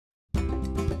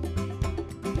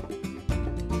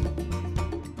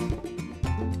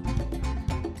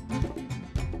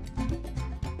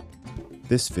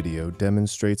This video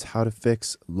demonstrates how to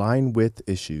fix line width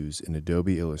issues in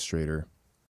Adobe Illustrator.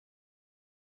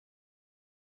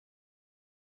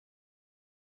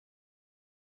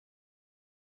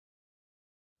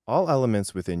 All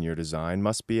elements within your design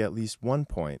must be at least 1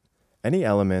 point. Any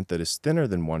element that is thinner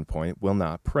than 1 point will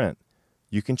not print.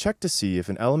 You can check to see if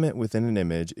an element within an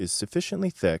image is sufficiently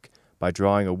thick by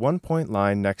drawing a 1-point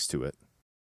line next to it.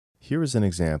 Here is an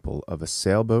example of a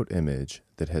sailboat image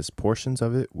that has portions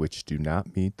of it which do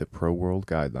not meet the ProWorld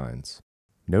guidelines.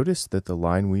 Notice that the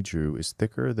line we drew is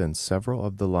thicker than several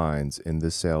of the lines in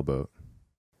this sailboat.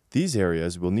 These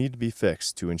areas will need to be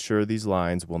fixed to ensure these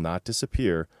lines will not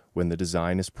disappear when the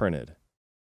design is printed.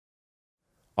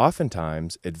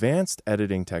 Oftentimes, advanced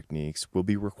editing techniques will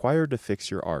be required to fix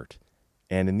your art,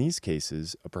 and in these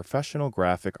cases, a professional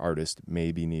graphic artist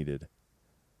may be needed.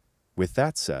 With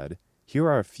that said, here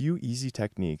are a few easy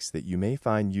techniques that you may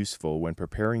find useful when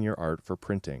preparing your art for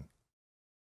printing.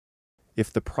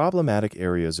 If the problematic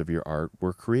areas of your art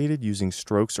were created using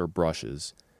strokes or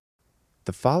brushes,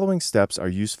 the following steps are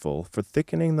useful for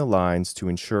thickening the lines to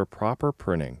ensure proper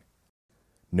printing.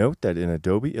 Note that in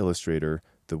Adobe Illustrator,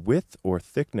 the width or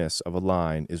thickness of a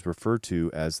line is referred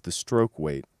to as the stroke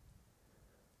weight.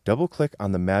 Double-click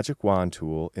on the Magic Wand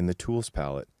tool in the Tools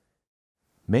palette.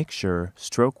 Make sure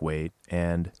Stroke Weight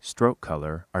and Stroke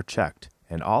Color are checked,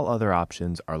 and all other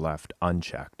options are left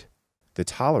unchecked. The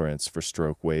tolerance for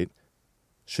stroke weight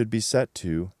should be set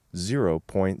to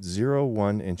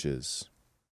 0.01 inches.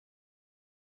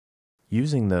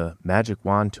 Using the Magic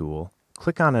Wand tool,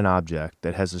 click on an object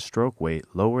that has a stroke weight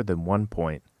lower than 1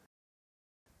 point.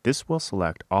 This will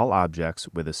select all objects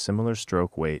with a similar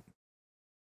stroke weight.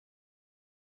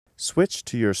 Switch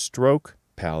to your Stroke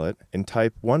palette and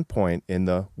type 1 point in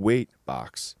the Weight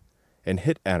box and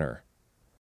hit Enter.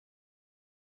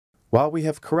 While we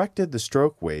have corrected the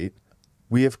stroke weight,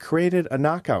 we have created a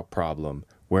knockout problem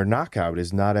where knockout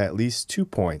is not at least 2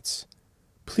 points.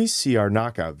 Please see our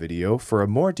knockout video for a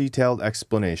more detailed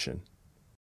explanation.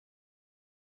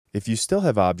 If you still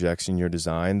have objects in your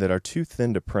design that are too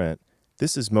thin to print,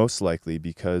 this is most likely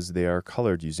because they are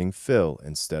colored using fill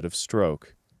instead of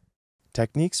stroke.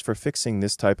 Techniques for fixing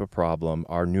this type of problem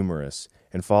are numerous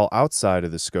and fall outside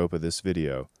of the scope of this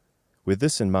video. With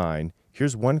this in mind,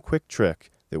 here's one quick trick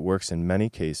that works in many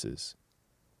cases.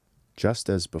 Just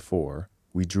as before,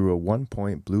 we drew a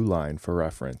 1-point blue line for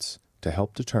reference to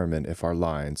help determine if our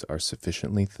lines are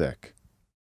sufficiently thick.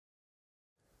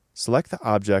 Select the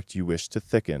object you wish to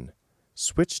thicken.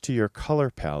 Switch to your Color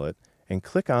palette and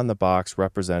click on the box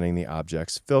representing the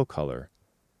object's fill color.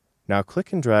 Now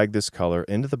click and drag this color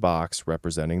into the box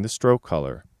representing the stroke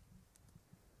color.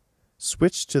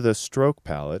 Switch to the Stroke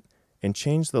palette and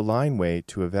change the line weight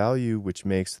to a value which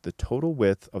makes the total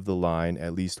width of the line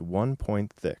at least 1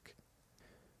 point thick.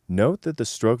 Note that the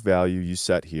stroke value you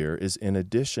set here is in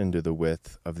addition to the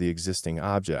width of the existing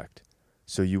object,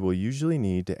 so you will usually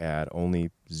need to add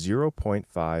only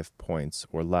 0.5 points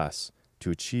or less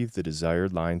to achieve the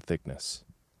desired line thickness.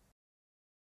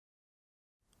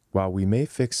 While we may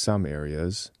fix some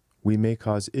areas, we may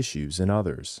cause issues in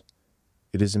others.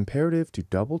 It is imperative to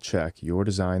double-check your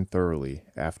design thoroughly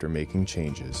after making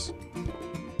changes.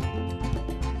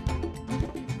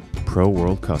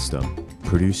 ProWorld Custom.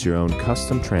 Produce your own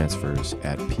custom transfers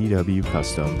at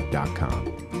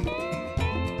pwcustom.com.